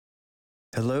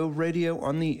Hello, radio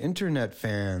on the internet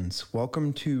fans.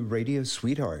 Welcome to Radio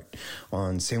Sweetheart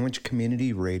on Sandwich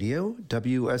Community Radio,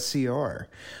 WSCR.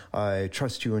 I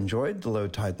trust you enjoyed the Low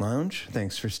Tide Lounge.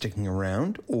 Thanks for sticking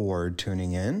around or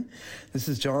tuning in. This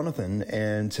is Jonathan,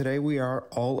 and today we are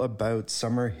all about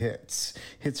summer hits.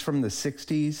 Hits from the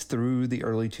 60s through the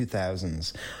early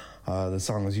 2000s. The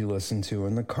songs you listen to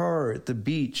in the car, at the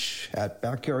beach, at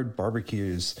backyard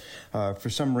barbecues. For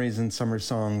some reason, summer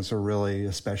songs are really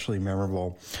especially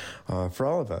memorable for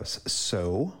all of us.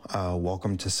 So,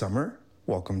 welcome to summer,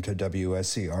 welcome to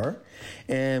WSCR,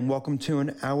 and welcome to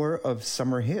an hour of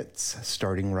summer hits,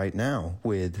 starting right now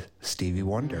with Stevie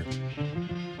Wonder.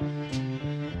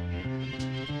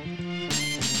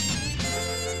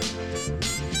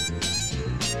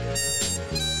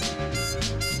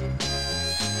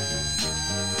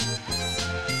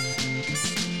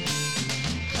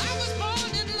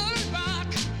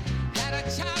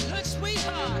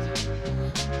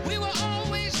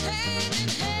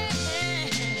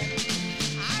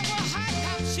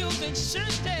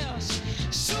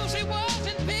 Susie was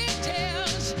in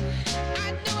pigtails.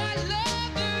 I knew I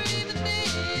loved her even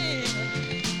then.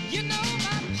 You know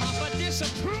my papa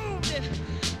disapproved it.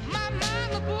 My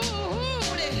mama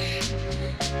booed it.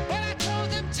 But I told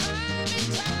them time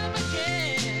and time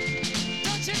again.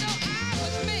 Don't you know I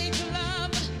was made to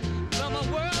love from a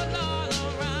world all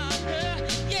around her?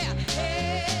 Yeah,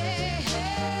 hey,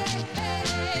 hey,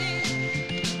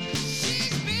 hey.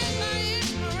 She's been my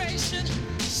inspiration.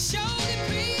 Showed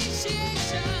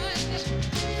appreciation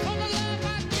for the love I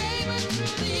gave her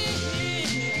through the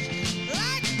years.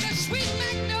 Like the sweet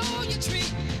magnolia tree,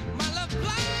 my love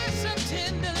blossomed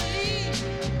tenderly.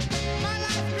 My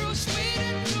life grew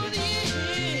sweeter through the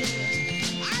years.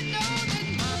 I know that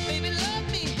my baby loves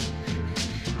me,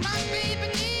 my baby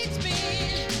needs me.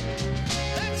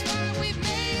 That's why we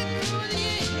made it through the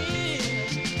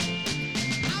years.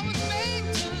 I was made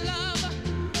to love,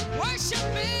 worship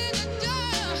and adore.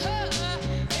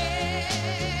 Hey,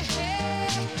 hey,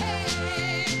 hey.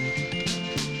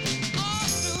 All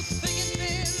through thick and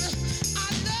thin, I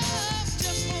love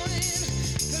just wanting,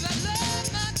 'cause I love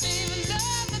my baby,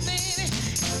 love my baby.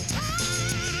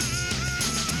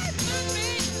 My baby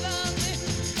loves me,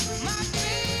 my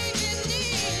baby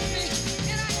needs me,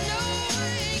 and I know I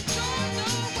ain't going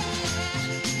nowhere.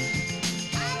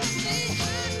 I was knee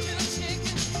high to a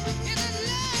chicken, and I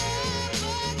love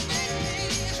more than me.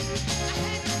 I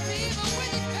had the fever when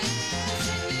you passed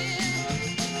it in.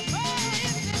 Oh,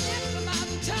 if the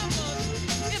mountain tumbles,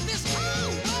 if this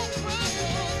whole world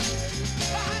crumbles,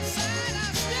 by her side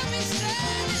I'll still be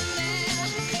standing there.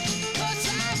 'Cause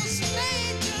I was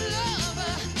made to love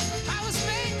her, I was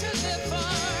made to live for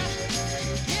her.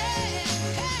 Yeah,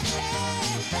 hey,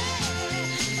 hey, hey.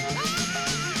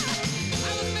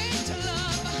 I was made to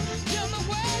love her, till the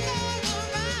world all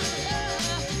around her.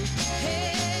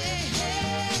 Hey,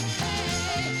 hey,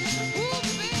 hey. Ooh,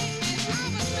 baby, I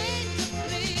was made to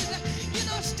please. You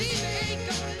know Stevie ain't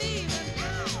gonna leave her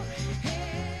now.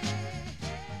 Hey,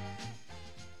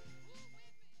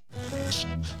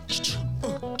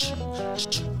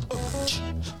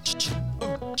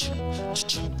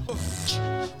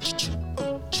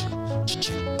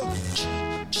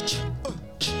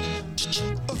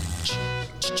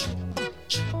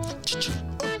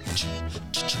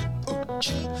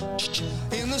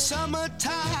 In the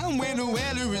summertime, when the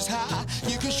weather is high,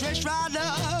 you can stretch right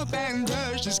up and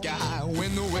touch the sky.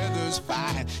 When the weather's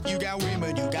fine, you got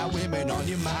women on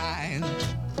your mind.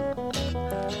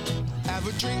 Have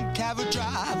a drink, have a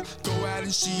drive, go out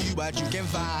and see what you can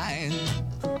find.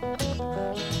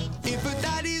 If a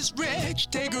daddy's rich,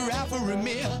 take her out for a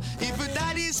meal. If a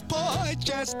daddy's poor,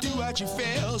 just do what you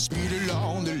feel. Speed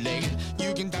along the lane,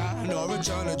 you can dine or a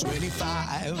ton of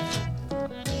 25.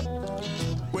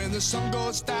 When the sun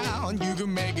goes down, you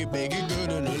can make it big and good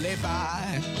and lay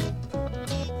by.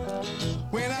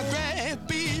 We're not great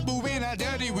people, we're not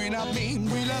dirty, we're not mean.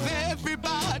 We love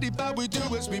everybody, but we do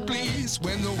as we please.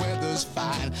 When the weather's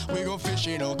fine, we go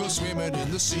fishing or go swimming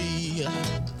in the sea.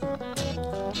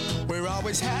 We're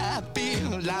always happy,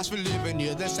 lives we're living,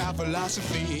 yeah, that's our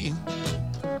philosophy.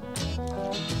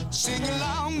 Sing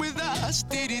along with us,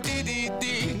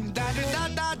 dee-dee-dee-dee-dee,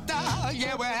 da-da-da-da-da,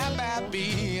 yeah, we're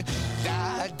happy.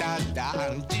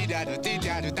 Da-da-da,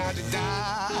 dee-da-da-dee-da-da-da-da-da.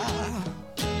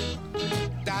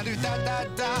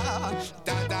 Da-da-da-da-da,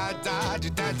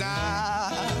 da-da-da-da-da-da.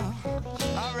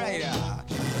 All right,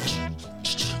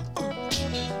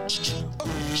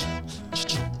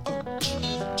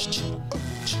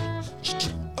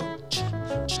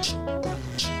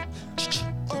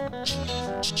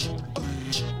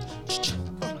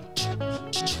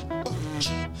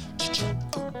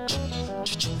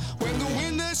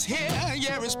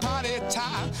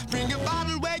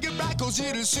 'cause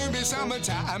it'll soon be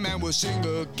summertime and we'll sing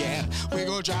again. We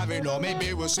go driving or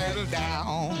maybe we'll settle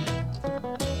down.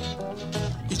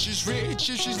 If she's rich,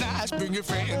 if she's nice, bring your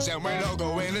friends and we'll all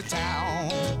go into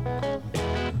town.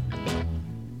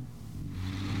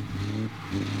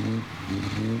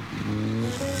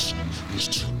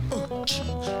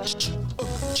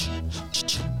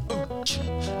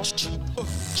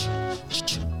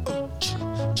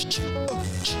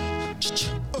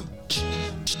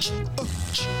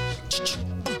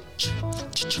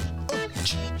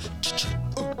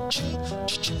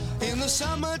 In the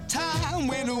summertime,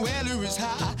 when the weather is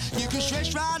high, you can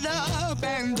stretch right up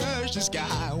and touch the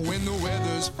sky. When the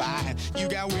weather's fine, you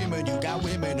got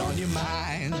women on your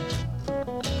mind.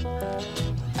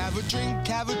 Have a drink,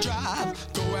 have a drive,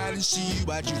 go out and see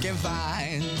what you can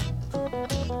find.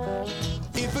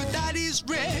 If a daddy's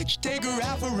rich, take her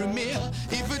out for a meal.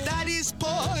 If a daddy's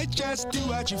poor, just do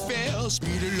what you feel.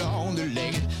 Speed along the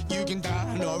lane, you can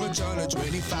dine or a ton of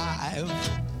 25.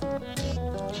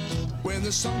 When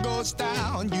the sun goes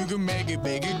down, you can make it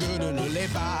good and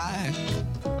live by.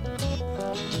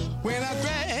 We're not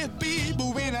great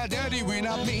people, we're not dirty, we're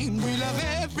not mean. We love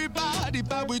everybody,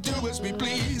 but we do as we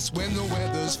please. When the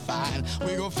weather's fine,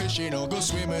 we go fishing or go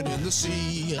swimming in the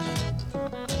sea.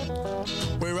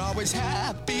 We're always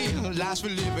happy, lives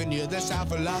we're living here, that's our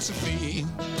philosophy.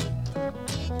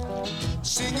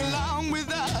 Sing along with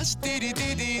us,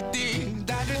 dee-dee-dee-dee-dee,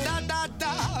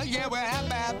 da-da-da-da-da, yeah, we're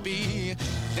happy.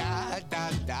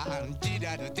 Da-da-da,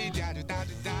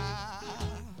 dee-da-da-dee-da-da-da-da.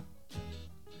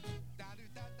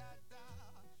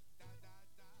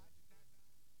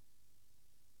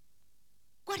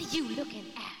 What are you looking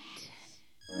at?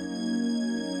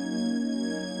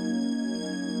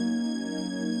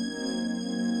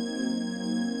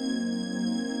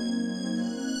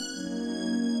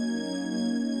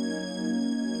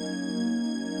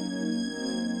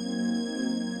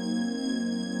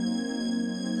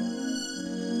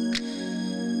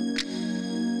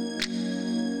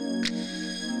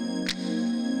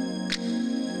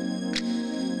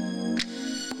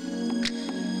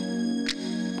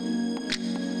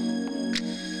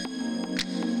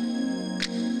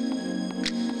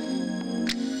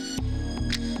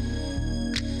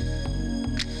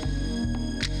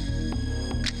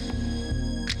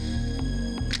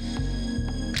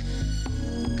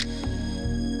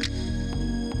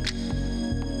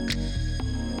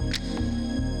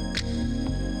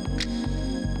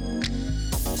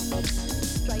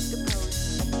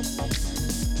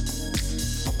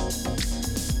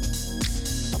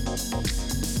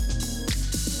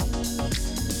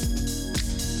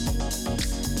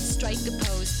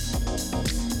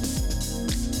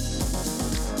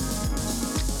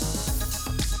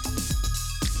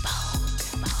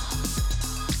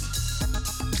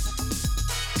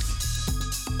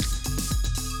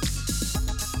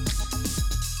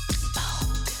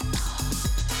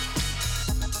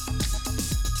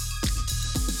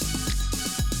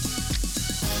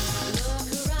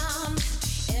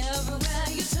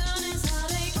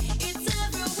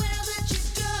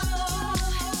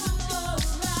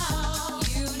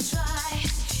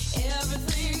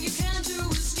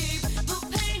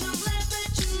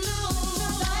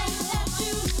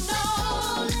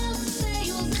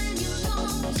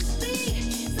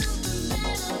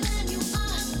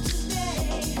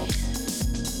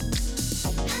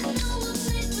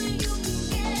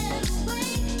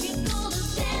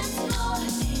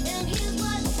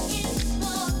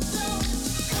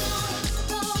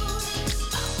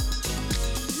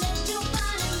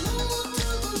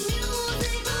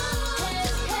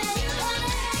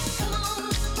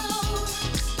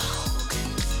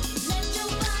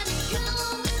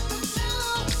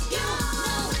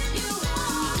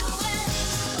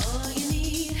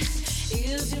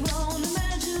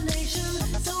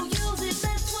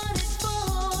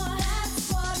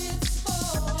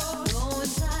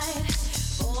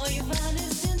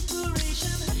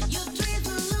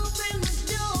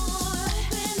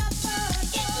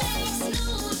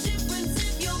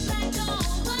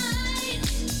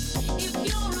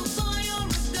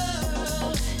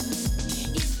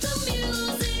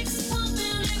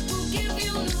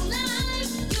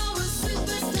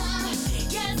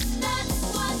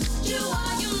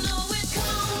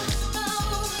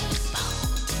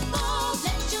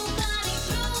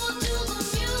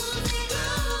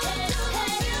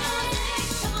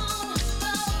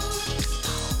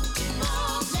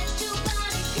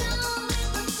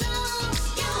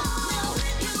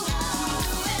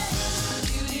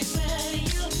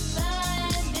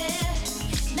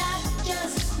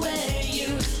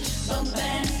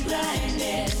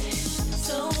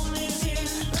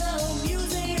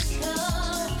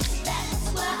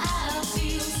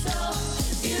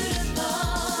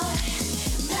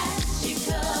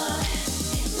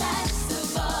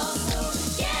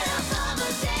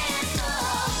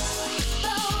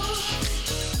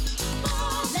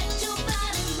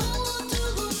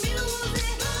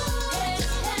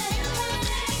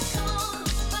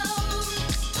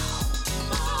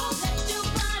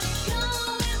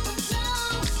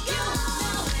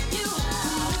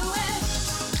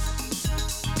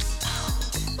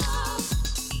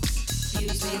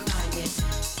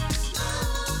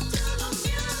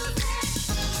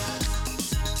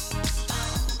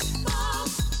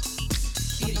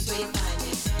 where you find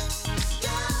me.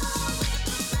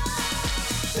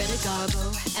 Greta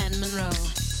Garbo and Monroe,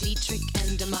 Dietrich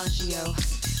and DiMaggio,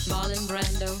 Marlon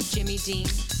Brando, Jimmy Dean,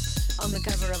 on the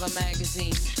cover of a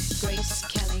magazine. Grace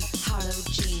Kelly, Harlow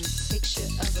Jean, picture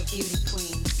of a beauty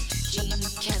queen. Jean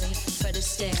Kelly, Fred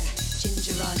Astaire,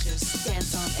 Ginger Rogers,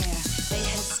 dance on air. They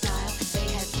had style,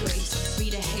 they had grace.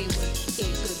 Rita Hayworth,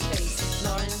 gave good face.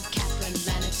 Lauren Catherine,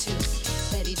 Lana too.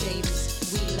 Betty Davis,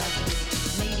 we love you.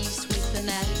 Ladies with an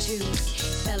attitude,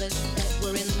 fellas that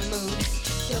were in the mood.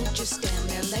 Don't just stand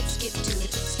there, let's get to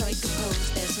it. Strike a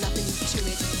pose, there's nothing to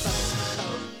it but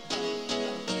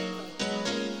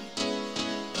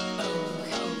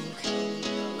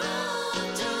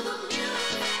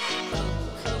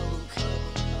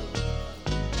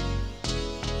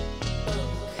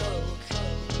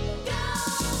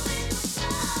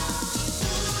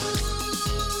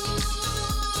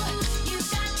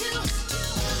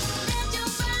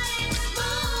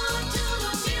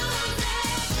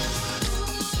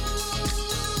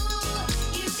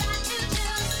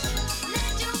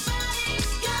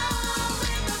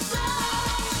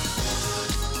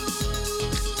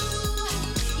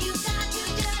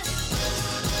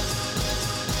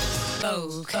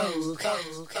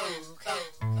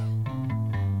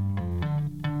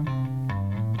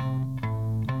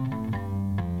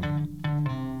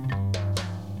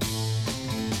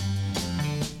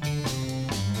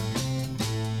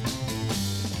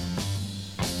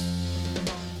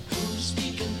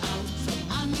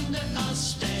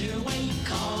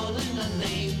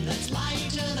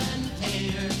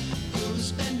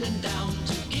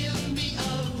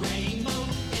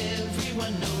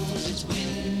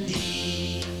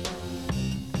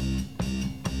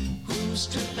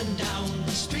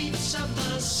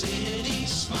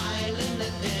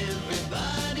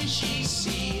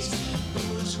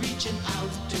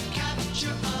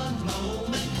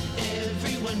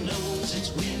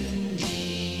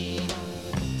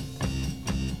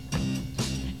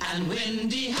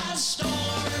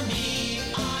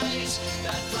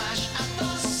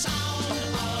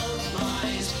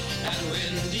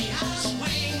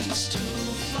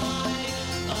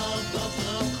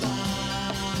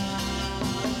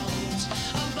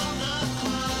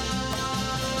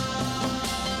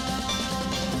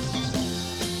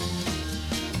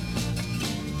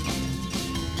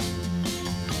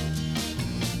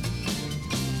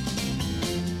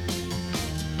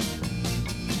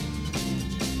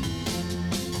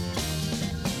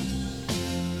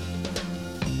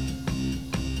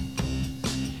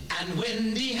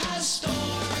Windy has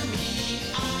stormy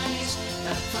eyes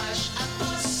that flash at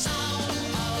the sound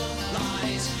of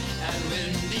lies, and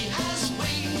Windy has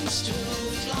wings to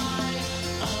fly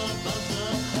above the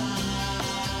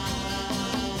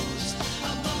clouds,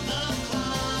 above the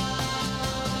clouds.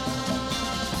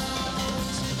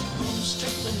 Who's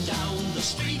tripping down the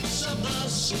streets of the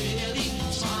city,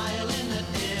 smiling at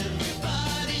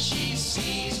everybody she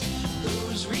sees?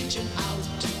 Who's reaching out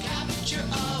to capture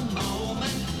a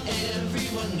moment?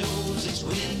 Everyone knows it's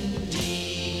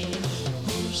Windy.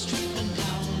 Who's tripping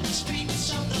down the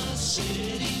streets of the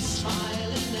city,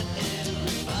 smiling at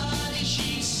everybody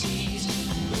she sees?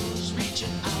 Who's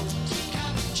reaching out to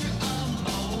capture a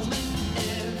moment?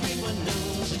 Everyone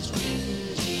knows it's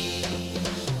Windy.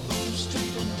 Who's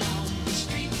tripping down the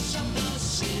streets of the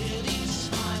city,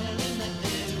 smiling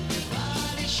at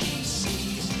everybody she sees? Who's reaching out to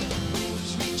capture a moment? Everyone knows it's Windy. Who's tripping down the streets of the city, smiling at everybody she sees?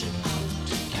 Who's reaching out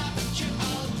to capture a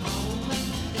moment?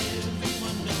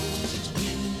 Everyone knows it's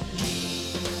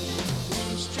Windy.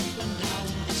 Who's tripping down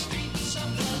the streets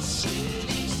of the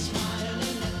city,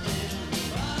 smiling at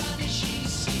everybody she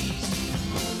sees?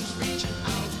 Who's reaching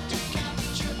out to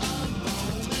capture a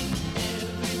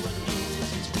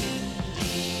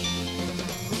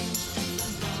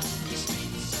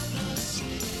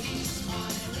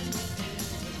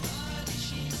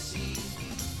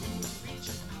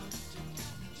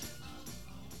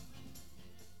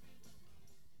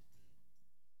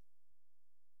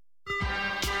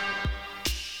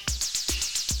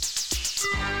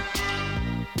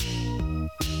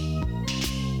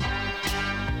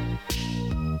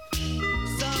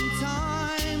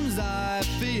Sometimes I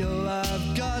feel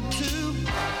I've got to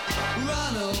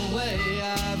run away.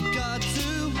 I've got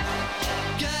to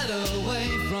get away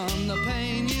from the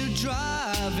pain you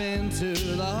drive into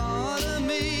the heart of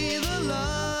me. The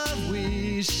love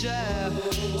we share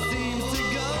seems to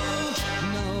go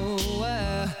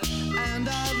nowhere, and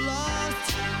I've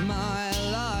lost my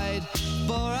light.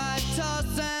 For I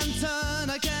toss and turn,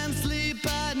 I can't sleep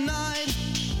at night.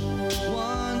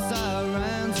 Once I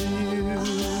ran to you,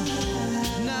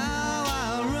 now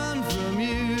I run from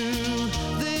you.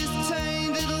 This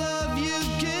tainted love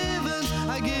you've given,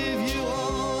 I give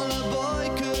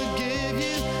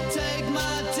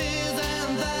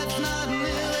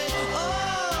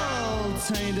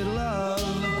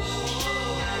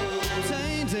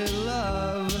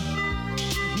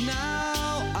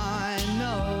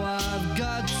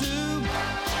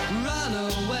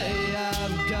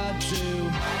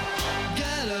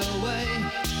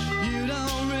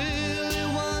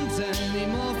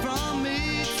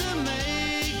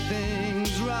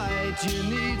you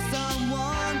need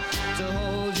someone to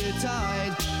hold you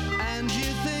tight, and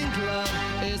you think love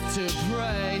is to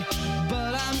pray.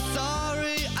 But I'm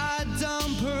sorry, I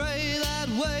don't pray that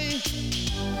way.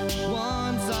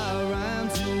 Once I ran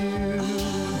to you,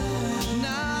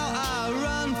 now I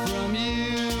run from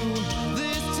you.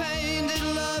 This tainted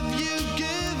love you've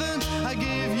given, I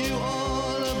give you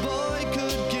all a boy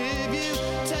could give you.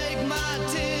 Take my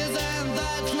tears and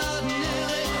that's not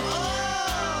nearly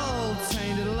all.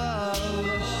 Tainted love,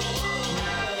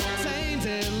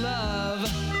 tainted love.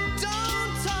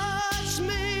 Don't touch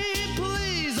me,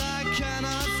 please, I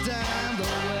cannot stand the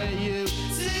way you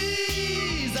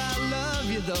tease. I love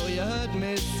you though you hurt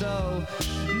me so.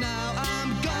 Now I'm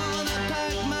gonna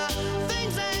pack my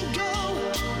things and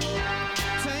go.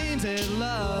 Tainted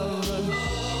love,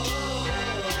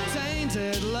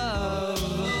 tainted love,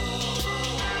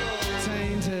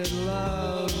 tainted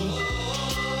love,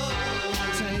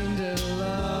 tainted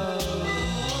love.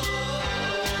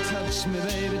 Touch me,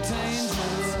 baby, tainted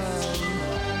love.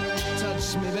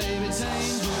 Touch me, baby,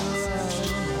 tainted love.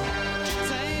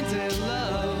 Tainted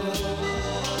love.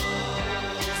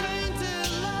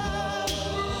 Tainted love.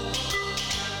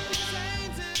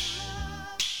 Tainted love.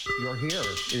 You're here,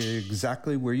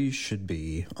 exactly where you should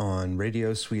be on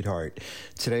Radio Sweetheart.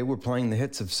 Today we're playing the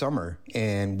hits of summer,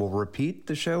 and we'll repeat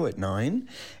the show at 9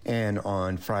 and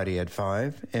on Friday at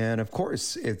 5. And of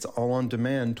course, it's all on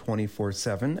demand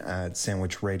 24/7 at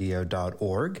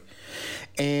sandwichradio.org.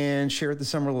 And share the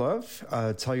summer love.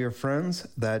 Tell your friends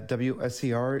that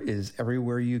WSCR is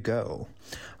everywhere you go.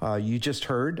 You just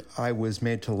heard I Was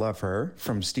Made to Love Her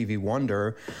from Stevie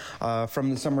Wonder from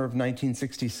the summer of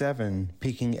 1967,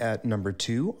 peaking at number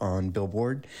 2 on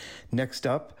Billboard. Next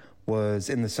up was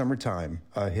In the Summertime,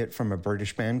 a hit from a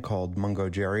British band called Mungo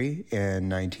Jerry in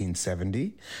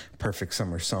 1970. Perfect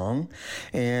summer song.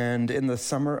 And in the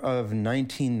summer of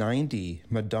 1990,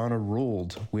 Madonna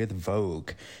ruled with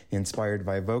Vogue, inspired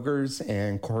by Voguers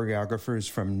and choreographers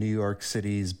from New York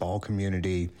City's ball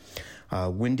community.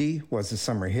 Windy was a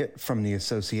summer hit from the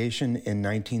Association in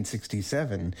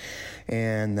 1967,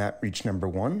 and that reached number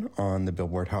 1 on the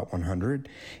Billboard Hot 100.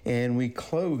 And we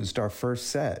closed our first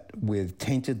set with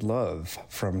Tainted Love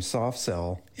from Soft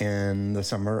Cell in the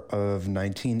summer of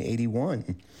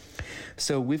 1981.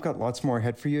 So we've got lots more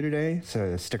ahead for you today,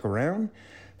 so stick around.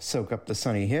 Soak up the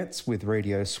sunny hits with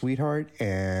Radio Sweetheart,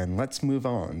 and let's move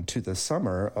on to the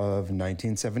summer of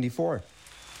 1974.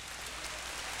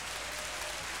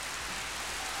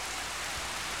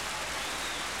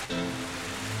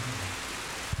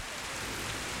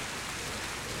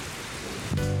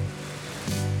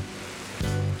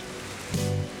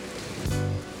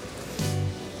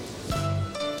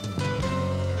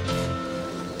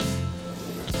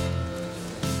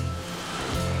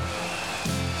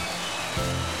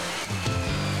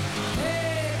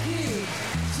 Hey kids,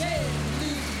 Jay,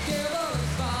 Luke, together, it's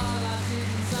fun. I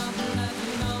did something that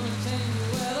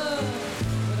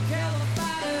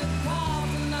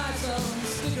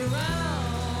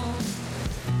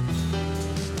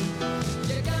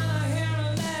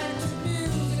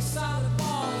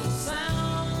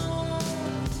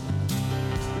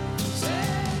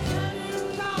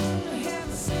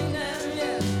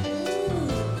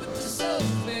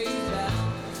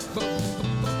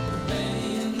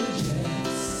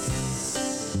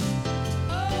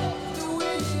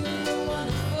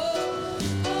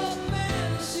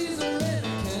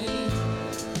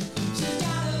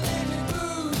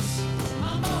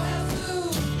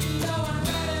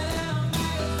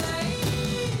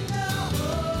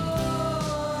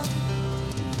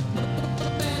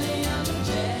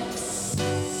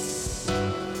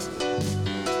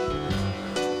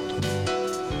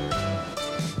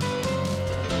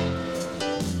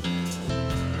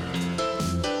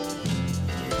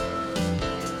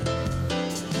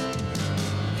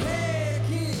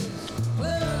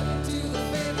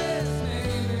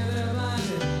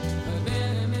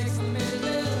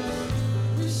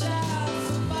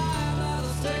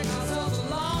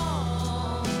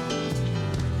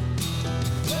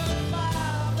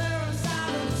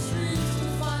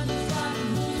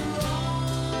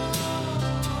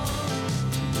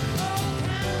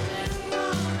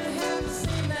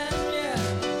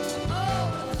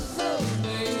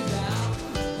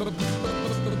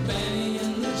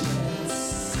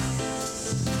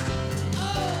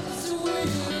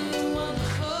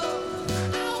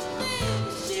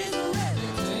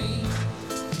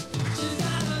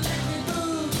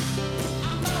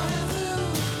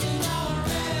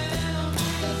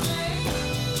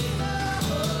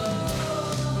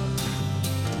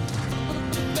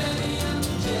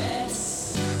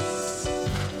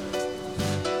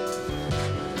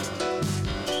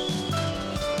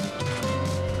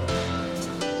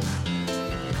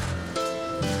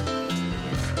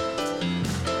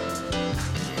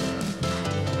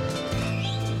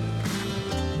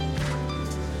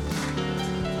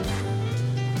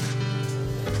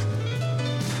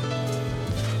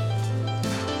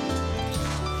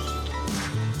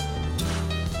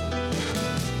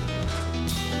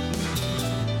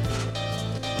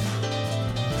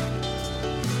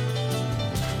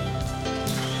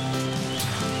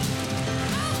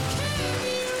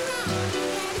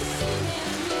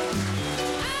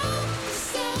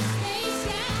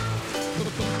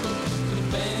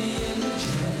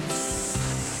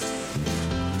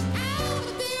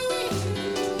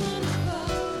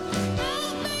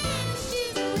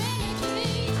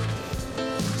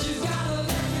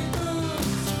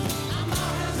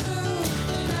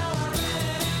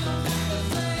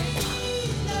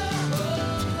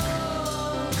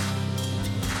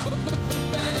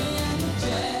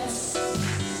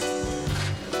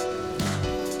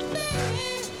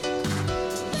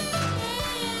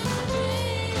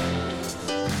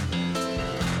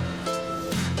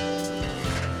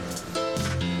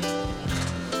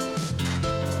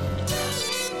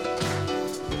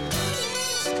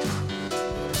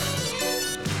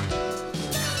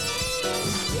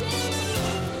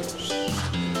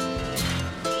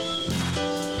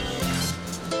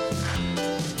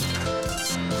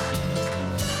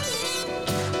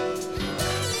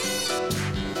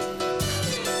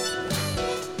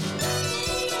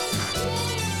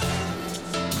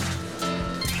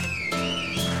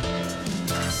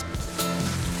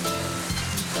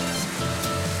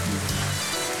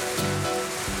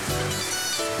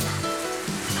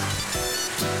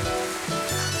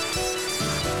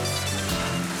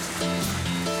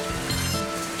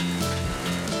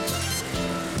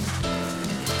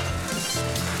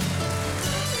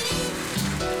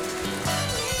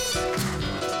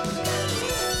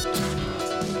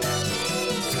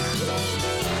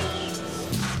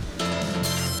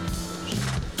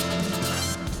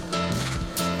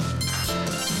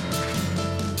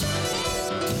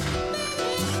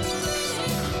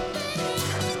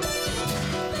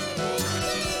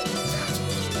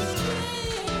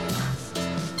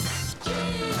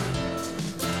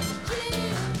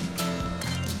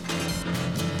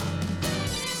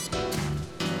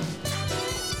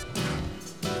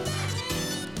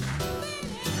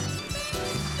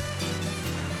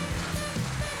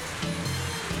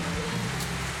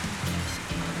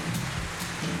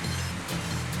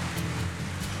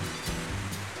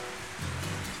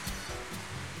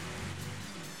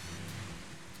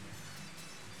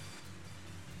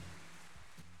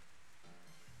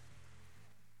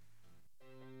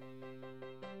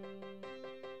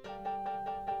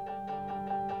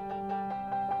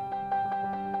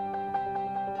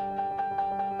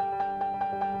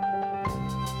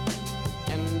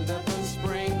End of the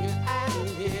spring, and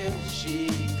here she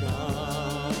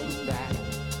comes back.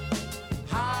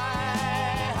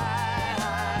 High, high,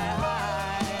 high,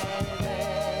 high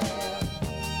there.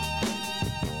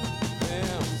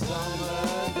 Them summer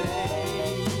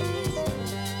days,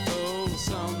 those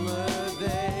summer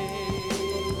days.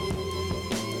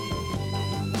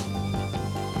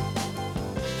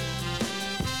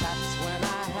 That's when I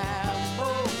have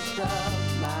most of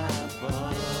my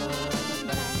fun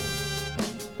back.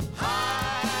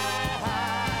 High,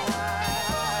 high,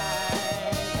 high,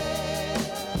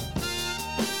 there.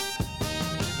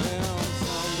 Them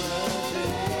summer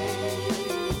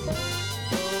days,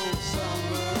 those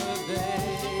summer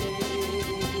days.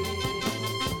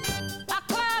 I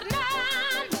cloud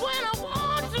nine when I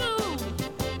want to.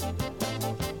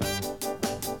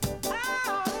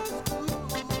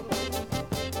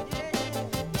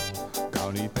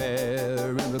 County fair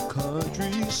in the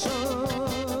country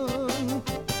sun,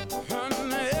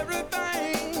 and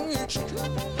everything is true.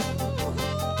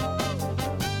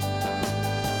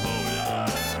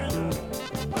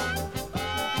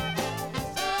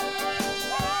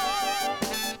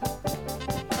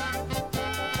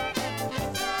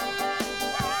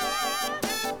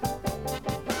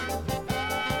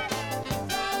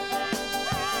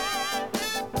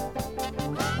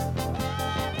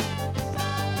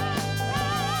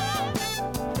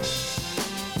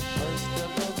 First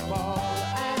of the fall,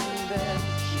 and then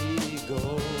she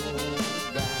goes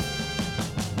back.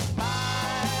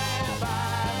 Bye,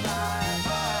 bye, bye,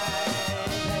 bye,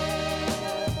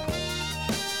 there.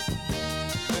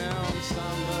 Them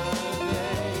summer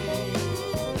days,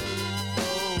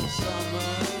 those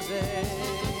summer days.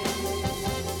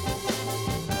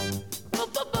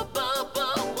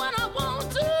 When I want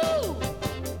to.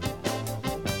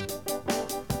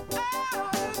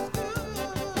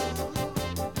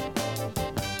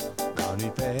 County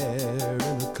fair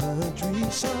in the country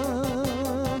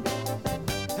sun,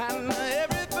 and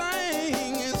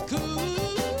everything is cool.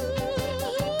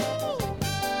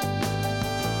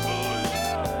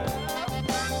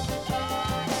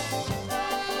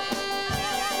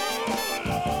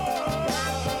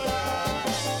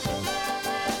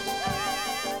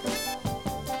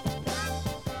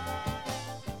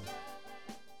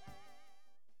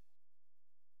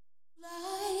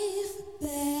 Life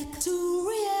back to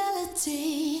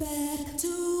reality.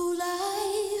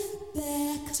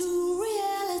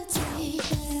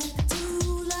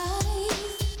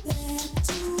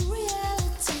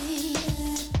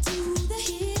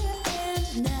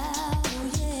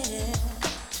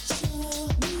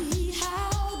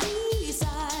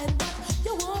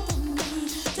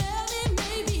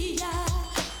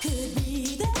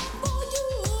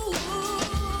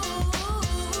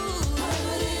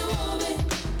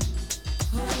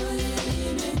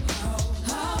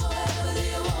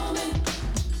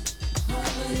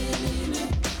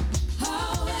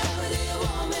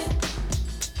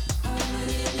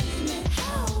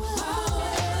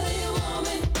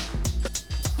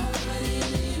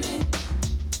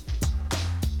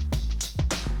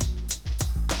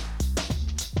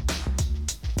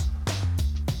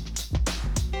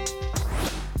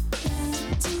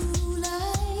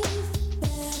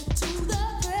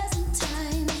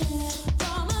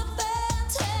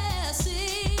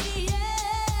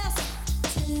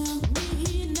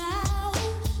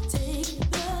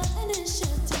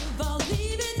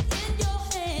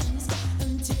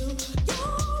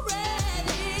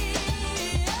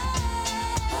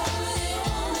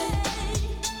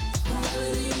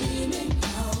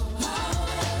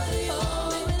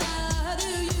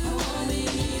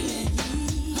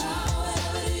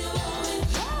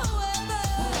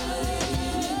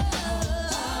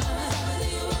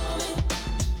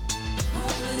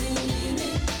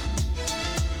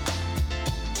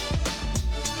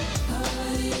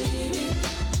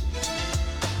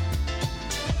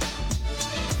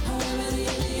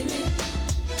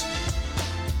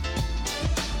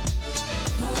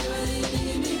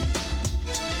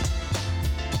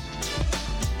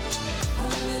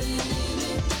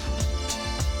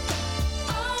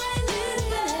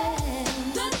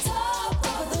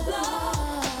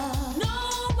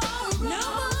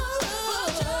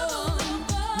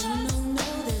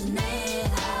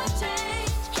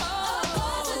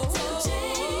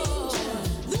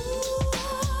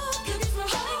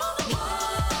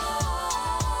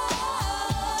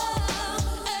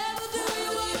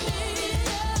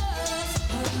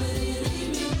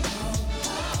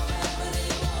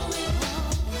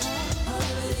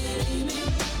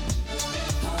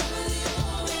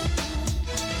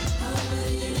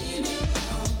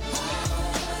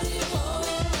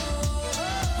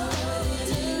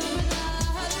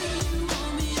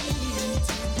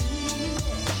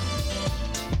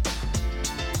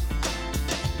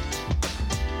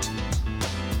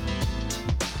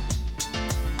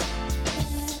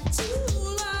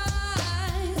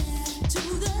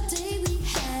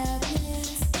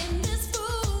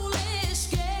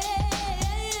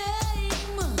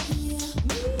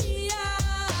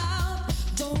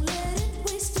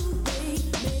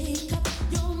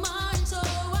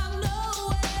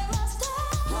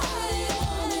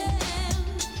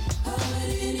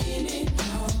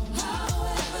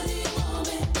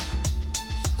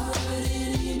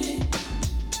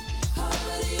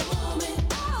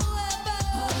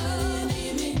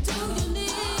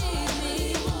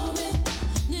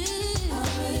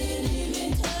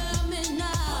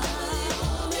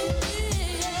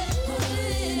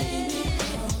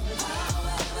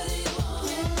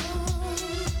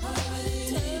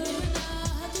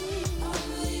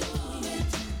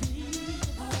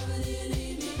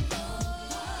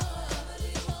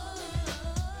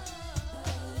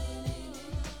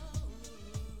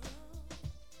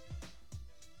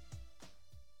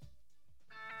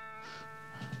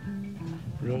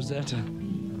 Rosetta.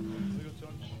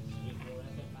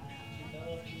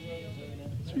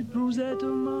 Sweet Rosetta,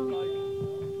 Mom.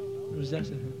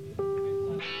 Rosetta.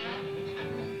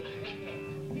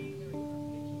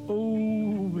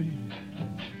 Oh, baby.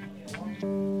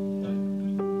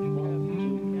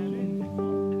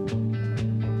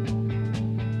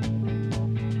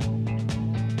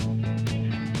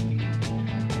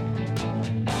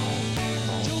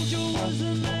 Jojo was a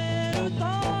man who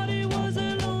thought he was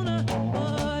a loner,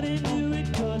 but he knew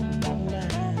it couldn't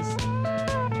last.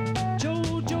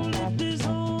 Jojo left his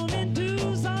home in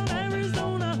Tucson,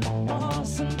 Arizona, for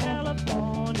some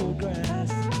California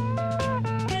grass.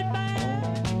 Get back,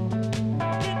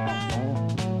 get back,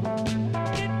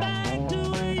 get back to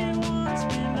where you once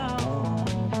belonged.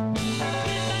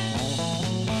 Get back,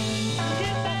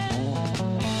 get back,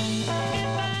 get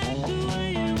back to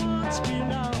where you once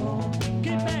belonged.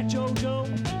 Get back, Jojo.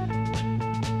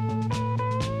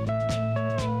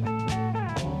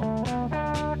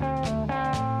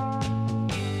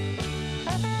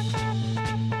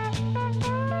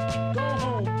 Go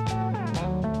home.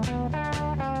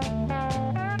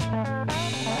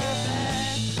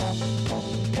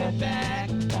 Get back,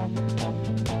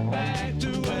 back to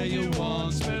where you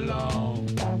once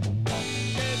belonged.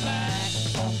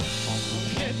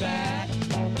 Get back,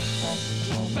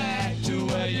 back to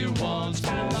where you once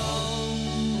belonged.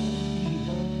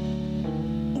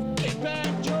 Get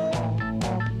back, Joe.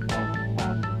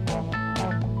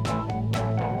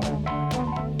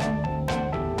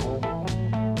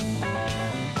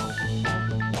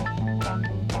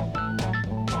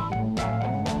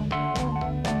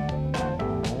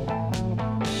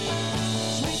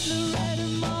 Sweet Loretta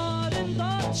Martin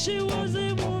thought she was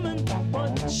a woman,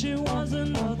 but she was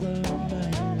another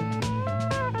man.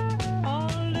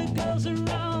 All the girls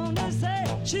around her say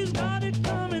she's got it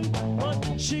coming, but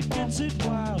she gets it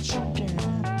while she can.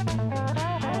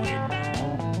 Get back,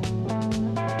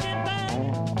 get back,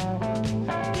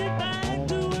 get back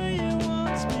to where you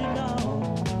once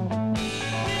belonged.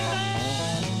 Get back,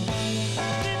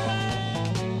 get back,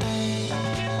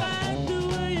 get back to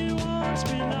where you once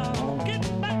belonged. Get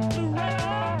back to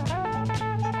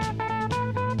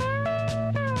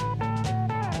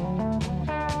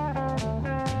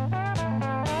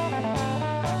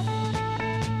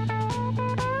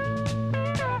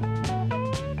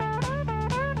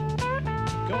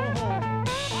Go home.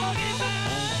 Get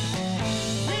back,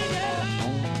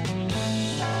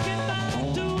 get back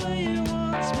to where you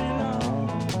once belonged.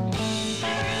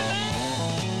 Get back,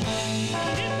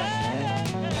 get back,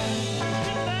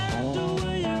 get back to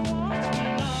where you once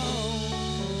belonged.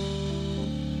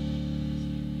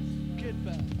 Get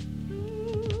back.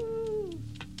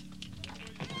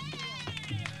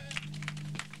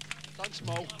 Thanks,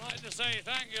 Mo. I'd like to say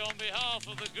thank you on behalf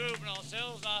of the group and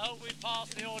ourselves, and I hope we pass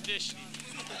the audition.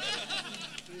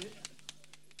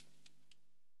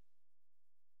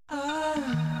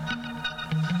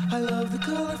 I love the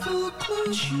colorful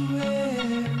clothes she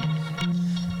wears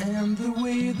and the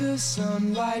way the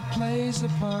sunlight plays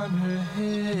upon her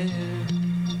hair.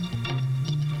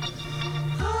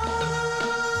 I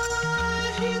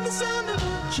hear the sound of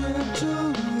a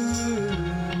gentle word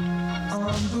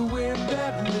on the wind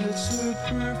that lifts her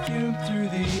perfume through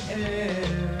the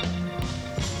air.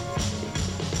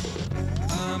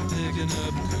 I'm picking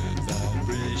up good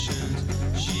vibrations.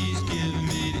 She's giving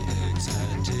me the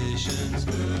excitations.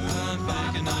 I'm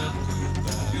picking up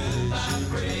good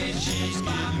vibrations. She's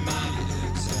giving me the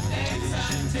excitations.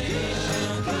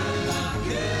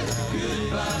 Good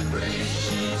vibrations. She's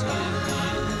giving me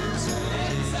the excitations.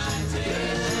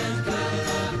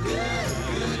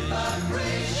 Good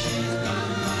vibrations.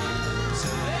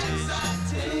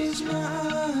 Close my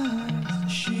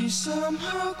eyes, she's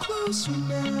somehow closer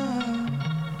now.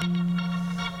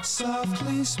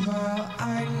 Softly smile,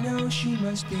 I know she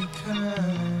must be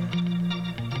kind.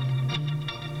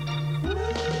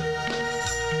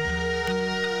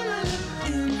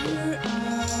 In her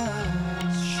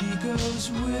eyes, she goes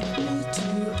with me to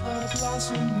a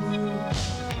blossom room.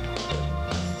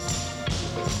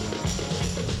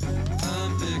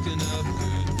 I'm picking up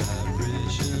good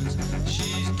vibrations.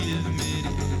 She's giving me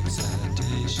the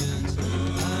excitations.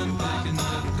 I'm picking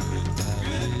up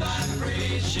good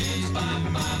vibrations. She's giving me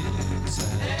the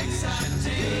excitations.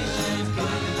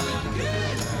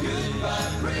 Good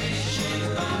vibrations.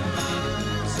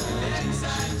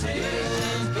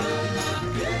 Excitations.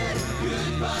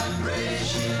 Good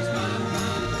vibrations.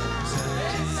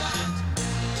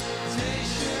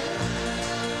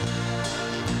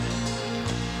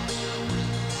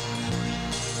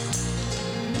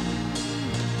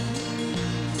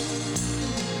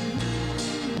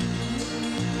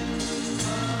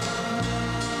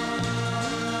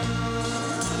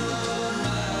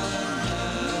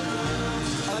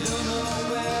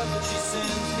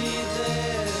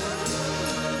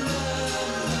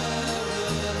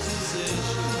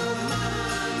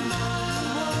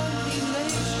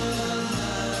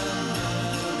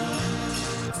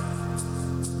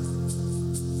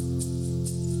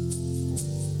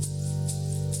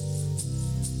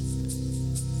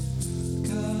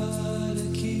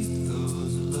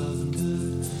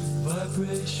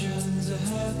 vibrations are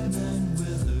happening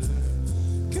with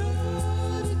her.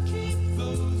 Gotta keep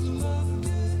those love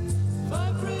good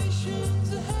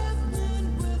vibrations are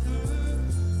happening with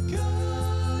her.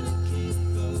 Gotta keep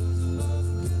those love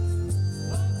good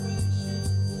vibrations.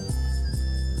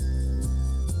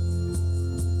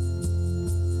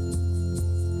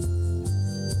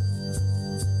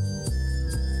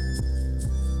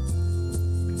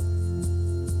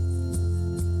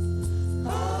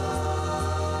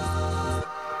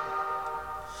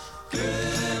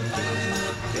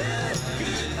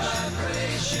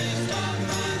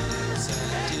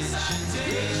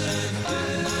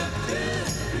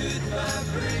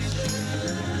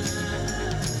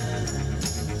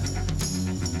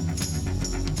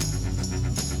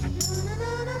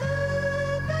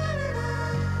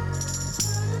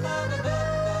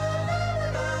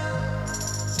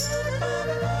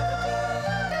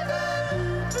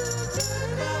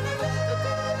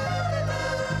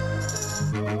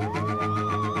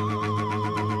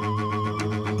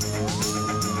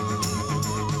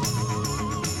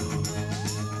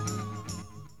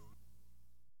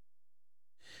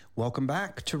 Welcome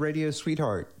back to Radio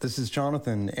Sweetheart. This is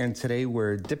Jonathan, and today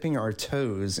we're dipping our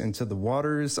toes into the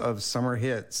waters of summer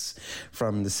hits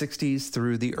from the 60s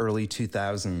through the early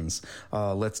 2000s.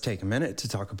 Let's take a minute to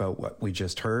talk about what we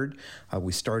just heard.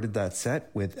 We started that set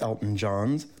with Elton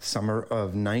John's summer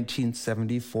of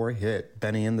 1974 hit,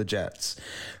 Benny and the Jets,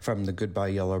 from the Goodbye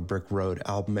Yellow Brick Road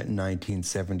album in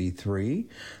 1973.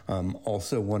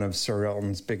 Also one of Sir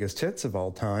Elton's biggest hits of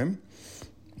all time.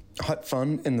 Hot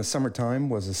Fun in the Summertime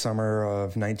was a summer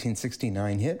of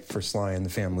 1969 hit for Sly and the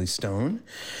Family Stone,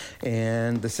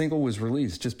 and the single was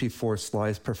released just before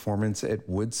Sly's performance at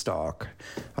Woodstock,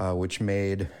 which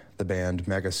made the band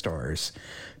megastars.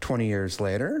 20 years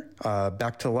later,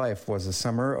 Back to Life was a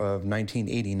summer of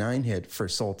 1989 hit for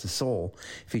Soul to Soul,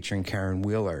 featuring Karen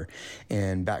Wheeler,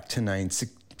 and Back to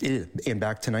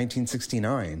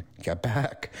 1969, Get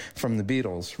Back from the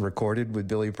Beatles, recorded with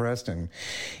Billy Preston.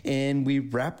 And we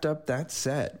wrapped up that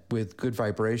set with Good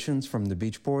Vibrations from the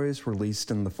Beach Boys,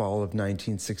 released in the fall of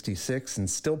 1966 and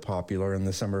still popular in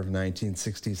the summer of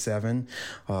 1967.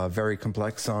 A very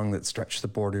complex song that stretched the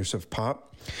borders of pop.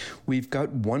 We've got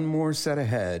one more set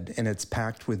ahead, and it's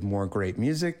packed with more great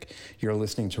music. You're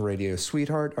listening to Radio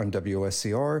Sweetheart on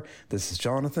WSCR. This is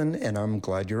Jonathan, and I'm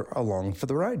glad you're along for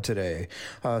the ride today.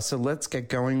 So let's get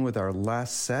going with our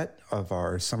last set of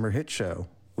our summer hit show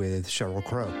with Sheryl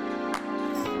Crow.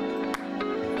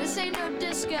 This ain't no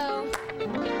disco.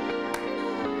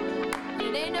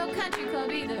 It ain't no country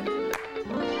club either.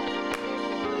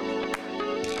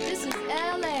 This is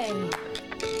LA.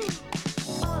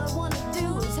 All I wanna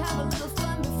do is have a little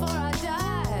fun before I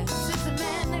die. Sits a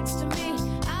man next to me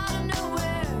out of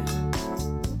nowhere.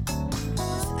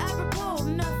 It's apropos of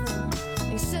nothing.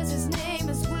 He says his name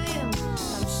is William.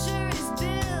 I'm sure he's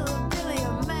Bill or Billy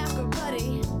or Mac or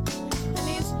Buddy. And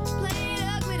he's played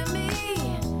ugly to me.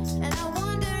 And I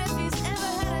wonder if he's ever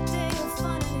had a day of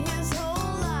fun in his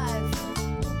whole life.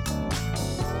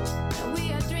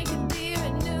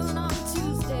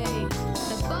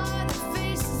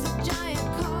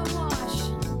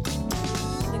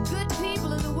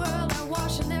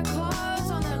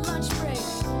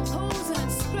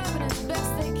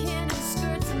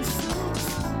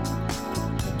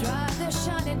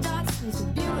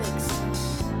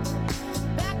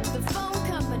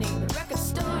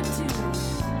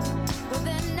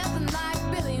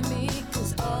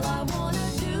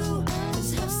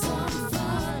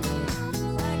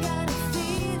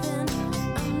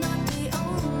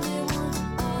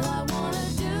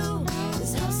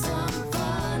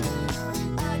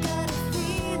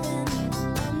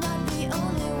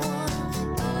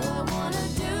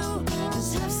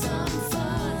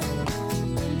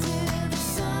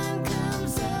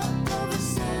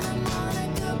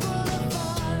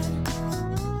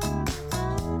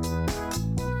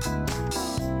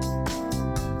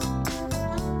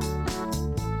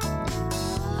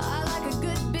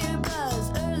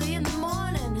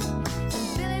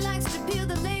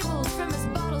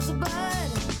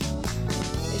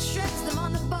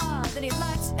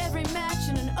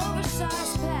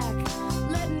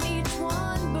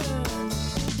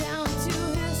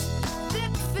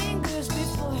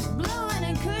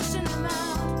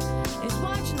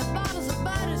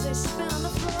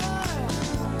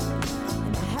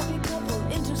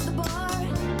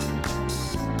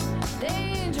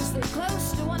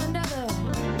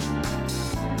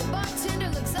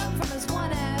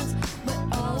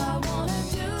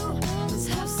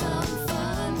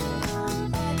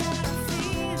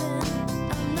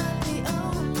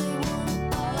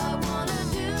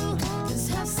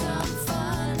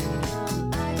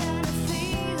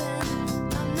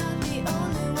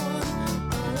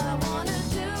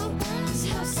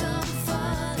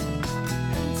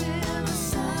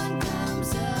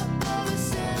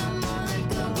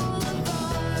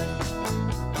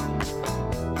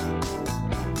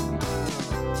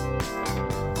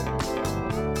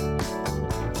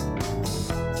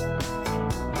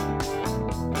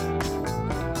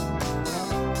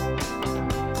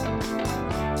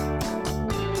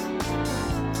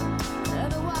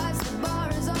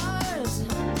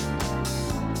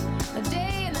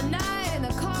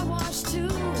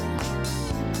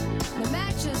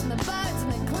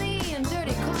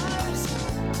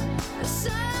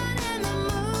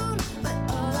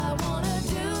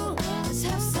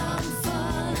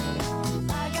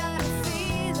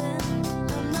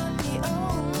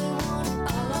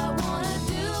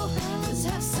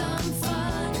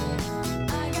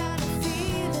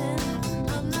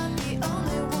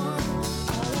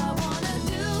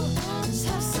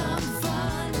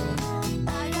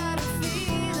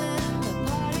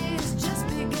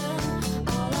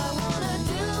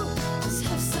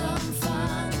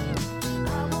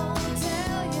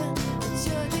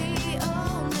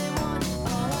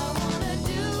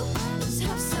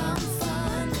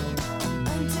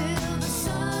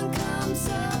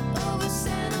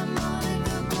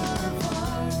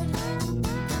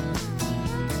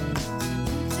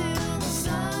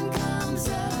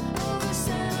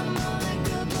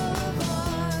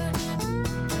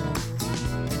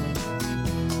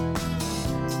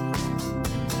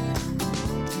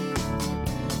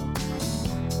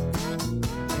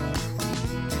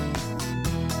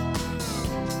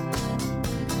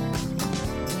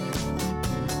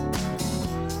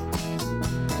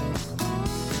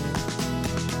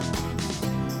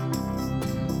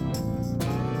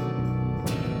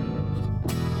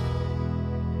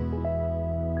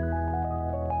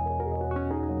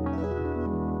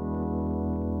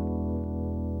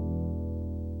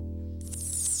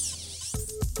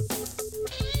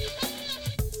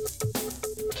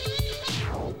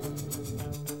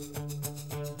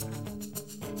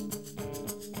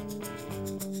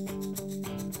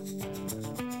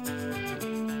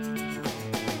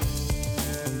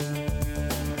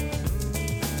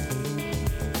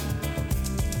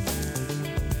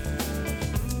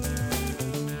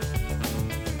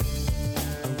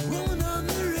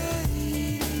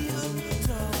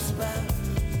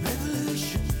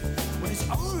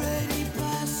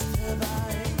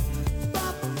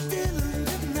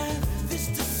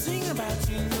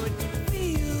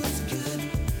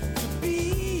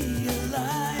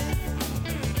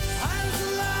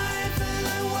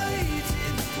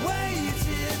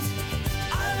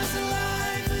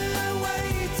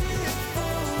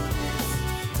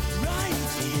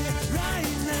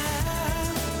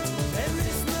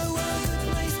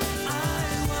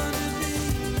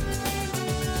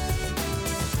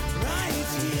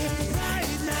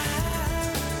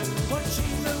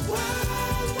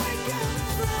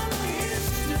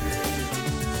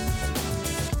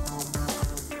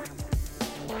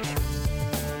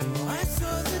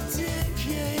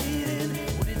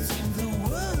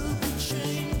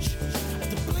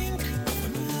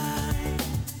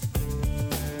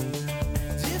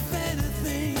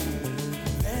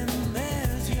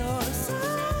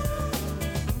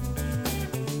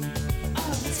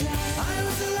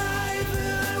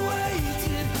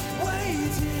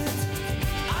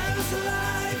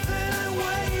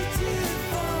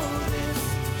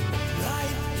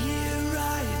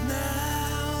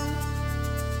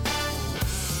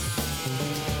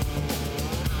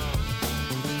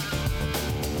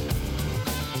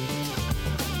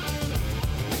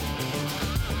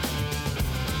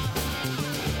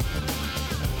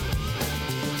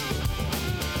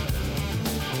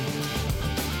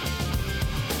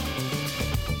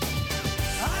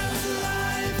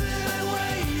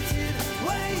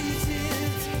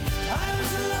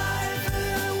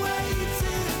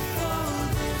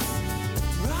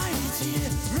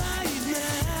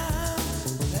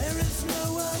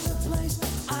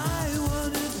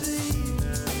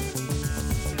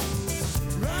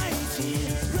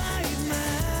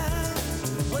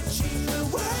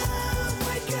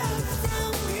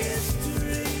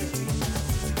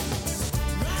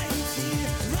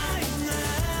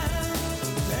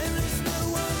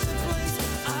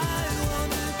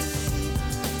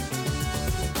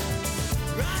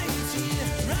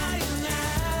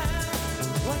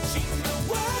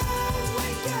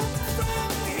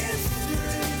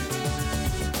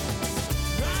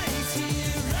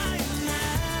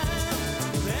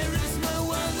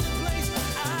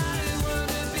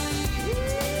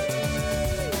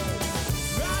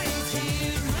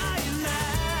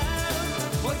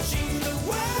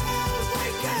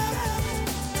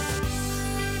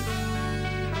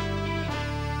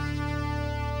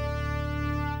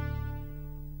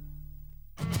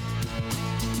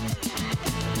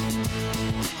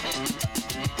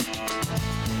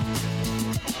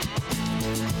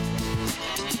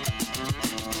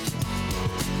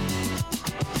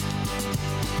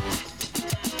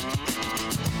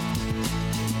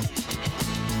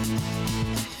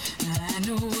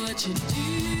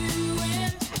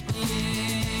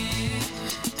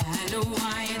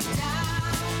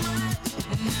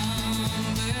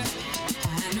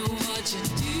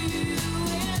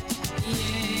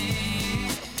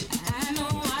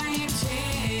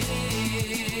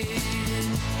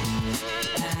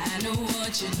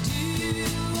 what you're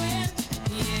doing.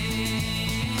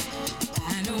 Yeah,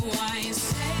 I know why you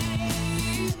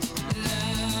say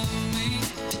love me.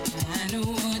 I know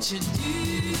what you're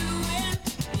doing.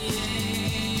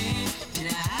 Yeah, and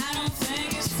I don't think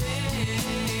it's fair.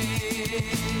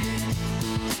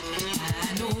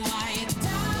 I know why you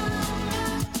dial my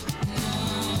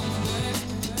number.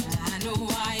 I know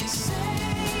why you say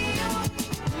you're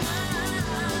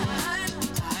mine.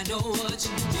 I know what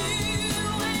you're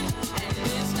doing, and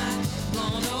it's not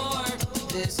gonna work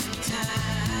this time.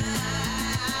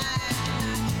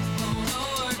 Gonna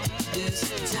work this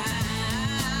time.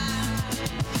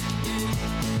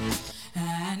 I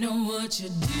know what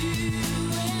you're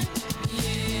doing.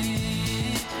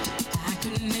 Yeah, I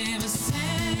could never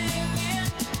sing it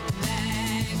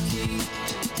that key.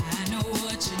 I know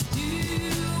what you're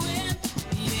doing.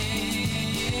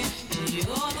 Yeah,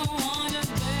 you're the one to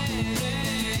blame.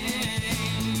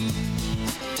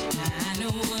 I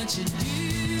know what you're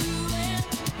doing.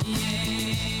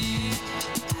 Yeah,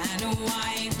 I know why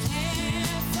you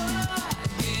can't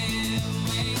forgive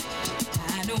me.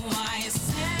 I know why you're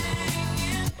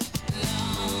singing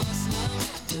lost love.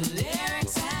 The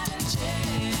lyrics haven't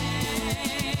changed.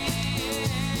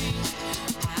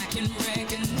 I can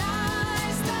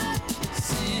recognize the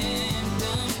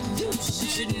symptom. You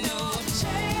should know I've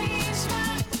changed my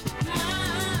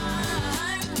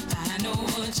mind. I know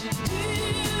what you're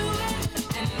doing,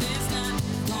 and it's not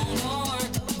gonna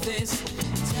work this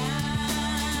time.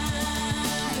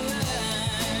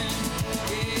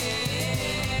 Yeah,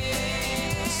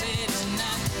 said it's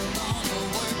not gonna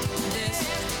work this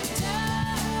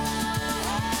time.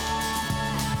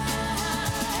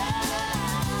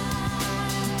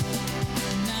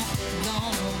 Not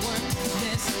gonna work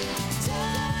this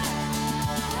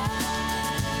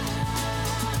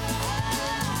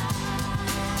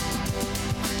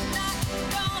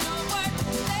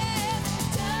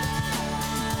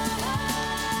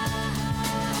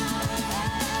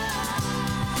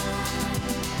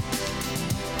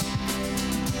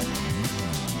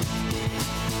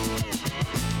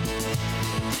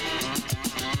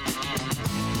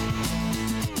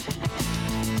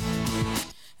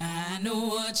I know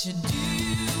what you're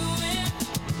doing,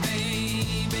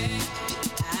 baby.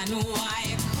 I know why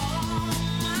you call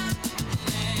my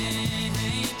name.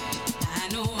 I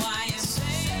know why you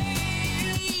say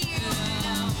you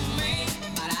love me,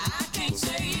 but I can't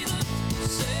say the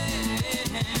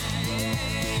same.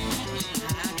 I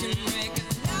can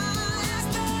recognize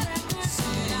that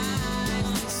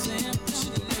symptom.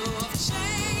 Should know I've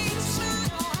changed my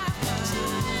mind.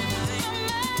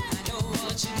 I know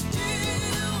what you're doing,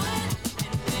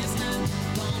 and it's not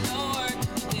gonna work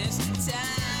this time.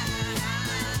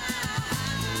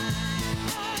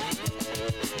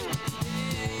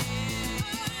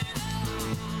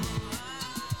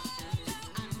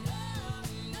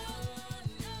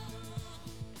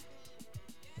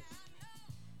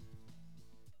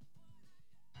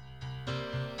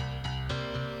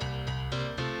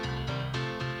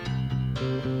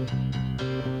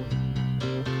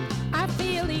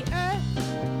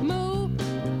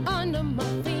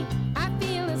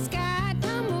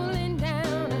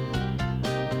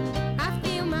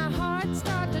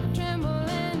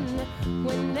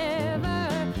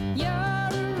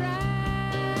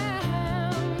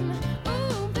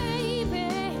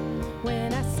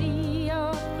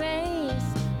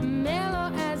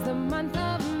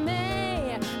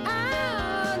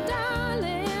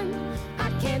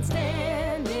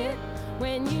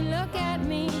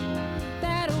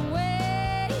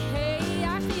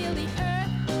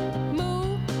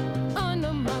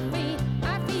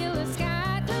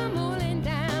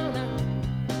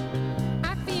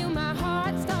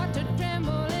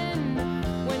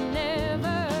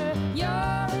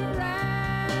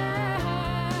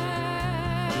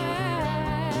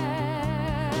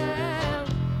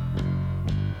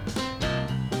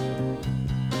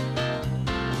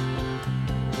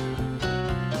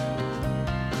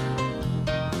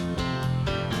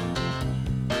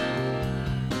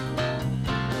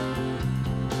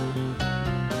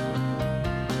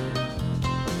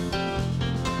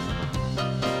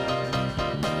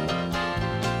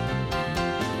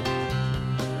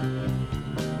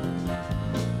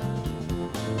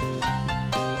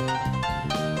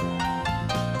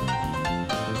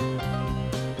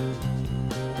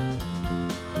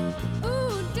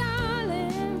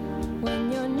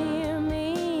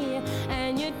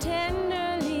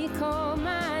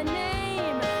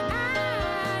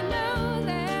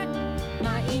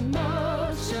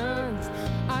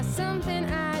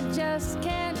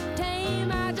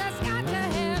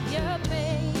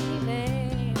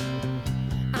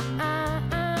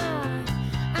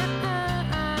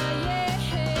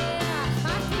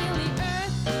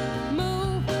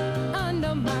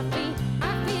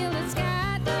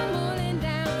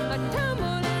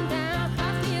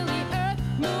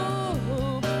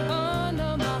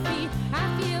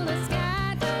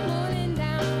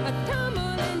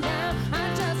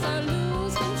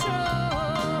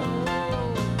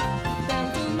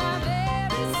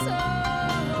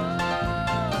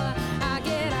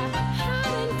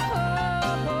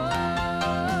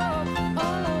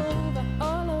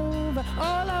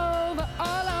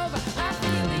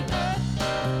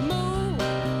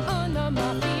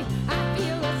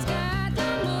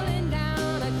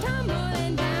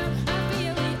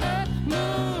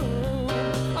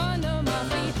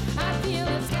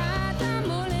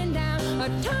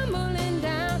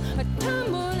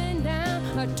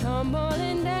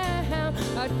 tumbling down,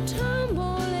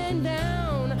 tumbling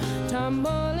down,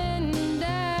 tumbling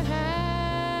down.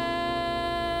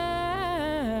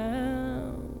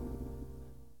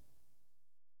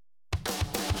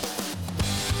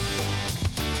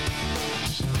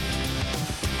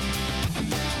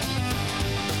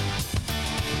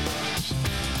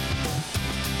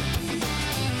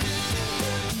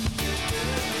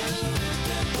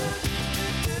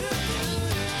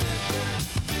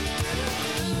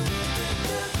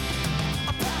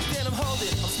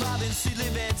 She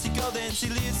living, she golden, she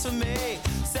lives for me.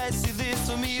 Says she lives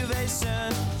for me,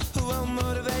 ovation. Her own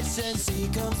motivation. She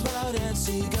comes round and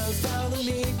she goes down on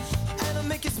me. And I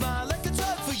make you smile like a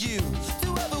drug for you.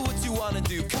 Do ever what you wanna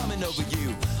do, coming over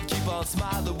you. Keep on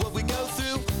smiling what we go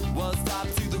through. One stop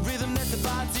to the rhythm that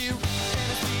defines you.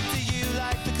 And I speak to you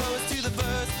like the chorus to the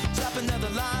verse. Drop another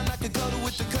line like a coda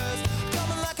with the curse.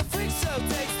 Coming like a freak show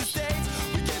takes the stage.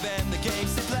 We give them the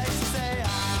games they play. She say, I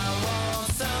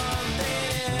want something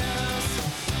else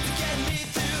to get me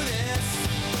through this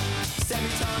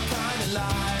semi-time kind of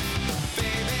life.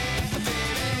 Baby,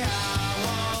 baby, I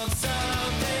want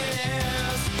something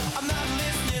else. I'm not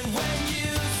listening when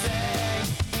you say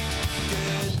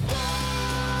goodbye.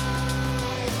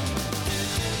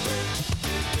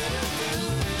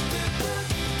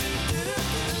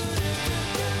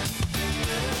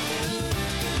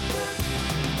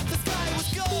 The sky was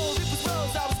gold, it was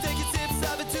rose. I was taking sips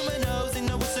of it to my nose, and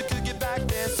I wish I could get back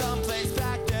there, someplace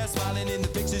back there, smiling in the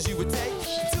pictures you would take.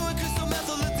 To a crystal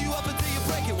method, lift you up until you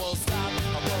break. It won't stop.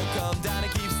 I won't come down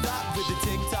and keep stop with the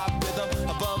tick-tock rhythm.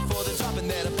 I bumped for the drop and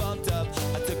then I bumped up.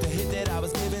 I took the hit that I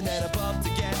was given, then I bumped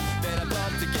again, then I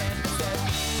bumped again. I said,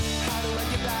 how do I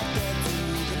get back there to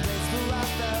the place where I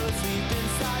fell asleep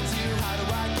inside you? How do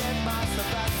I get myself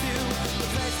back to the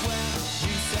place where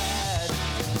you said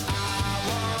I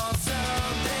want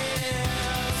something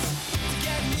else to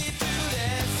get me through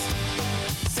this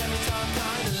semi-time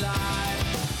kind of life?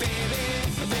 Baby,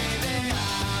 baby,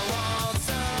 I want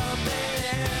something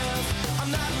else.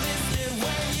 I'm not listening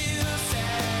when you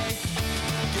say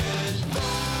goodbye.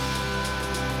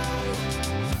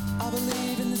 I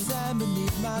believe in the sand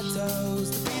beneath my toes.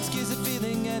 The beach gives a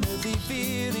feeling, an earthy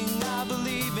feeling. I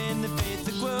believe in the faith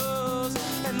that grows,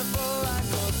 and the full line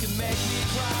goes can make me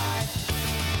cry.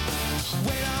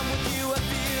 When I'm with you, I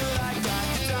feel like I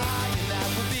could die, and that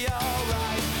would be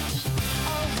alright,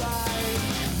 alright.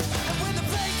 And when the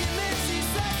plane came in, she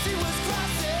said she was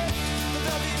crossing the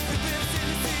velvet ribbons in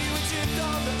the sea. We tripped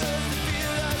on the earth to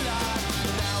feel alive.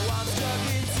 But now I'm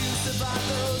struggling to survive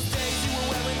those days you were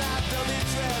wearing that velvet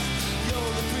dress.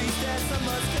 You're the priestess, I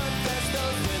must confess.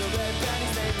 Those little red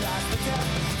panties, they pass the test.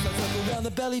 So I look around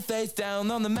the belly, face down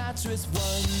on the mattress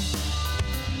one,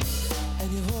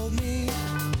 and you hold me,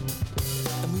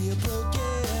 and we are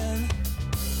broken.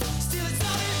 Still it's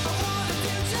all if I wanna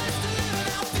do just to live, and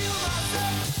I feel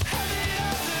myself heavy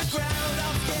off the ground.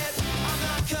 I'm scared I'm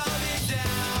not coming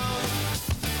down.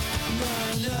 No,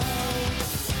 no.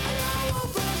 And I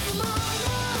won't run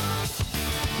tomorrow.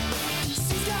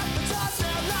 She's got the thoughts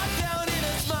now locked down in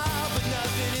a smile, but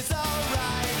nothing is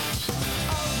alright,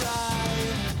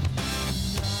 alright.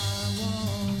 I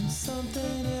want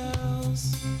something else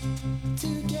to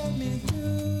get me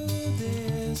through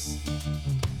this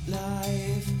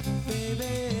life.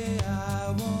 Baby, I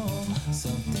want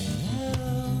something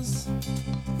else.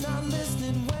 Not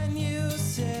listening when you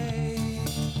say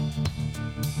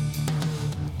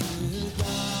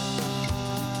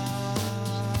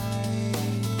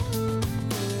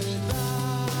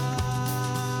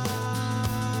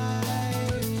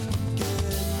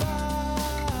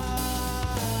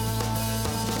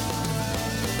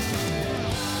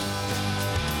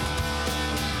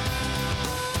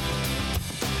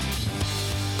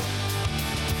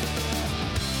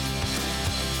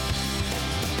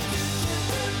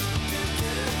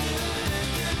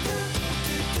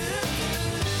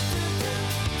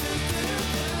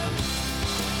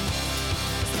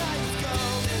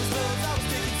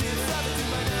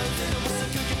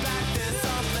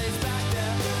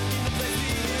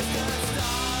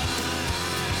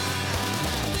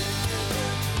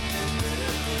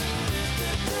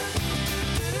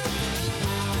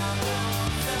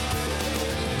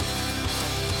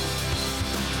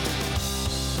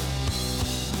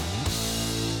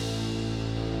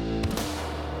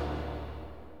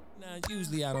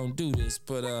usually I don't do this,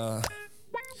 but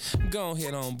Go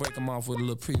ahead on, break them off with a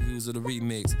little previews of the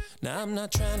remix. Now I'm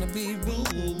not trying to be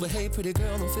rude, but hey pretty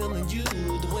girl, I'm feeling you.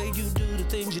 The way you do the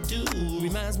things you do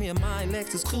reminds me of my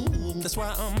Lexus cool. That's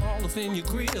why I'm all up in your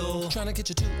grill, trying to get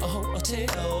you to a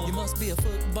hotel. You must be a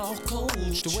football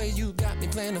coach, the way you got me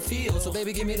playing the field. So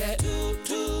baby, give me that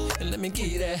toot, and let me get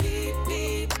you that beep,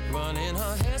 beep. Running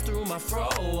her hands through my fro,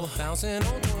 bouncing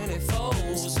on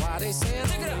 24s. Why they saying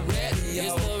look at the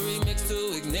radio? It's the remix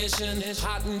to Ignition,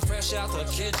 hot and fresh out the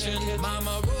kitchen.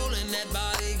 Mama rolling that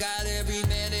body, got every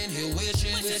man in here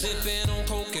wishing. Sipping on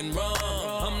coke and rum,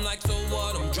 I'm like, so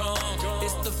what, I'm drunk.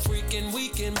 It's the freaking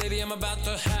weekend, baby, I'm about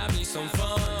to have me some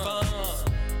fun.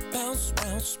 Bounce,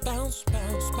 bounce, bounce,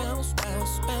 bounce, bounce,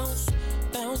 bounce, bounce,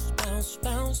 bounce, bounce,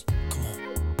 bounce. Come on.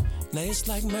 Now it's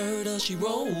like murder, she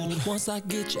rolled. Once I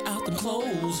get you out them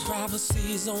clothes,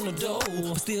 privacy's on the door,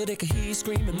 but still they can hear you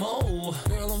screaming more.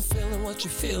 Girl, I'm feeling what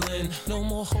you're feeling. No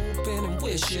more hoping and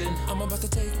wishing. I'm about to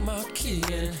take my key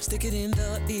and stick it in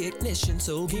the ignition.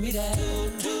 So give me that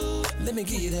toot, let me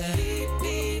get you that beep,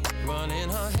 beep. Running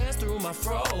her hands through my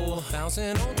fro,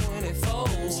 bouncing on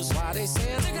 24s. Why they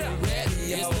saying look at the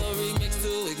radio? It's the remix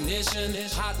to Ignition,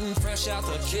 hot and fresh out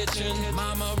the kitchen.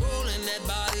 Mama rolling that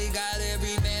body, got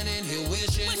every man in here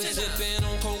wishing. Sipping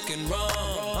on coke and rum,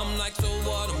 I'm like, so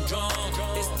what, I'm drunk.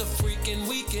 It's the freaking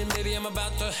weekend, baby, I'm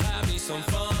about to have me some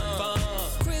fun.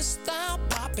 Crystal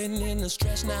popping in the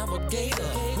Stretch Navigator.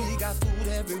 We got food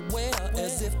everywhere,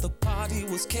 as if the party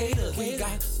was catered. We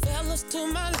got fellas to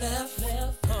my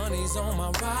left, honey's on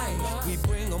my right. We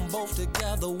bring them both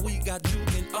together, we got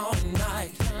juking all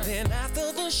night. Then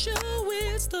after the show,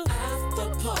 it's the after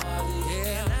party.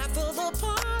 Yeah, and after the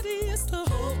party, it's the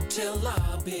hotel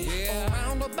lobby. Yeah,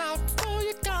 around about 4,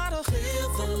 you gotta clear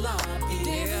the lobby.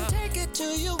 Then take it to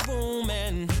your room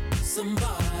and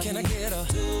somebody. Can I get a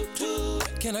toot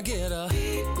toot? Can I get a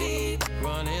beep beep?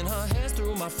 Running her hands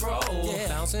through my fro, yeah,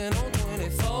 bouncing on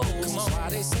 24s. Come on, why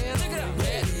they saying look at the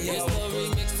radio? It's the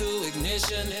remix to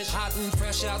Ignition, hot and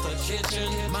fresh out the kitchen.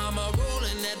 Mama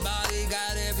rolling that body,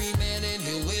 got every man in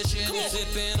here wishing.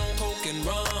 Sipping on coke and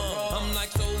rum, I'm like,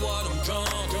 so what, I'm drunk.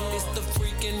 It's the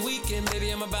freaking weekend,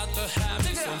 baby, I'm about to have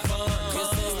me some fun.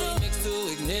 It's the remix to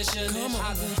Ignition,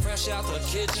 hot and fresh out the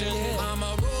kitchen.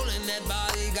 Mama rolling that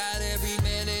body, got every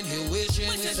man in here wishing.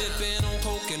 Sipping on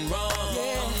coke and rum,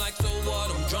 I'm like, so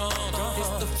what, I'm drunk. It's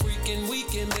the freaking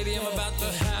weekend, baby, I'm about to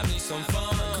have me some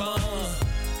fun.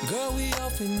 Girl, we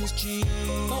off in this Jeep,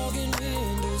 fogging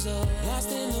windows up,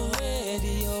 lost in the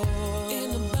radio,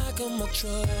 in the back of my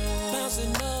truck,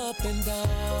 bouncing up and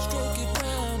down, stroke it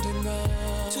round and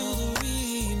round, to the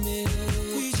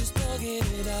remix, we just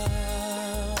thugging it out.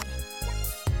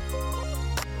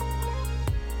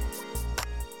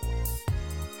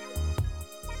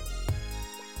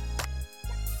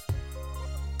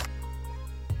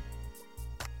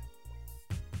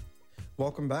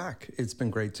 Welcome back. It's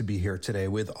been great to be here today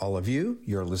with all of you.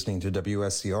 You're listening to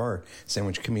WSCR,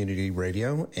 Sandwich Community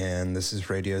Radio, and this is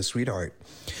Radio Sweetheart.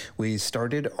 We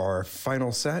started our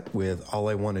final set with All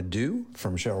I Want to Do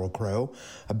from Sheryl Crow,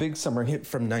 a big summer hit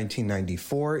from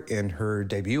 1994 in her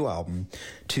debut album,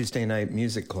 Tuesday Night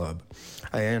Music Club.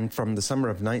 And from the summer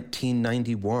of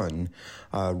 1991,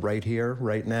 right here,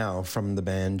 right now, from the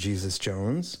band Jesus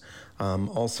Jones.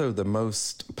 Also the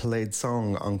most played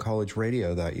song on college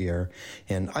radio that year.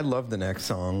 And I love the next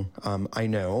song, I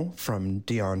Know, from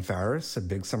Dion Farris, a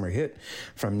big summer hit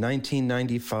from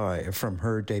 1995 from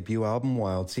her debut album,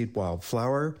 Wild Seed, Wild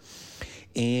Flower.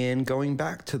 And going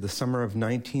back to the summer of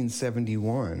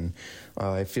 1971,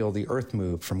 I Feel the Earth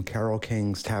Move from Carole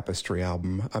King's Tapestry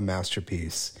album, a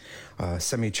masterpiece.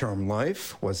 Semi-Charmed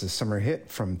Life was a summer hit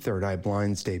from Third Eye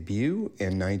Blind's debut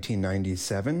in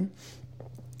 1997.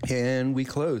 And we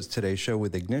closed today's show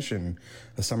with Ignition,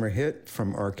 a summer hit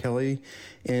from R. Kelly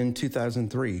in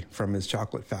 2003 from his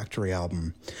Chocolate Factory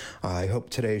album. I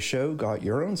hope today's show got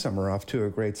your own summer off to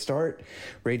a great start.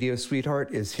 Radio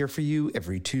Sweetheart is here for you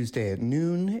every Tuesday at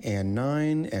noon and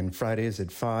 9 and Fridays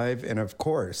at 5. And of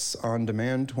course, on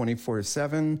demand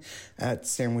 24/7 at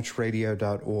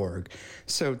sandwichradio.org.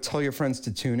 So tell your friends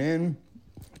to tune in.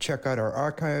 Check out our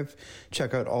archive.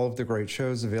 Check out all of the great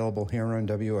shows available here on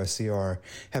WSCR.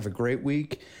 Have a great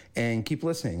week and keep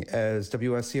listening as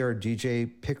WSCR DJ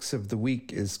Picks of the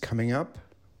Week is coming up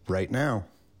right now.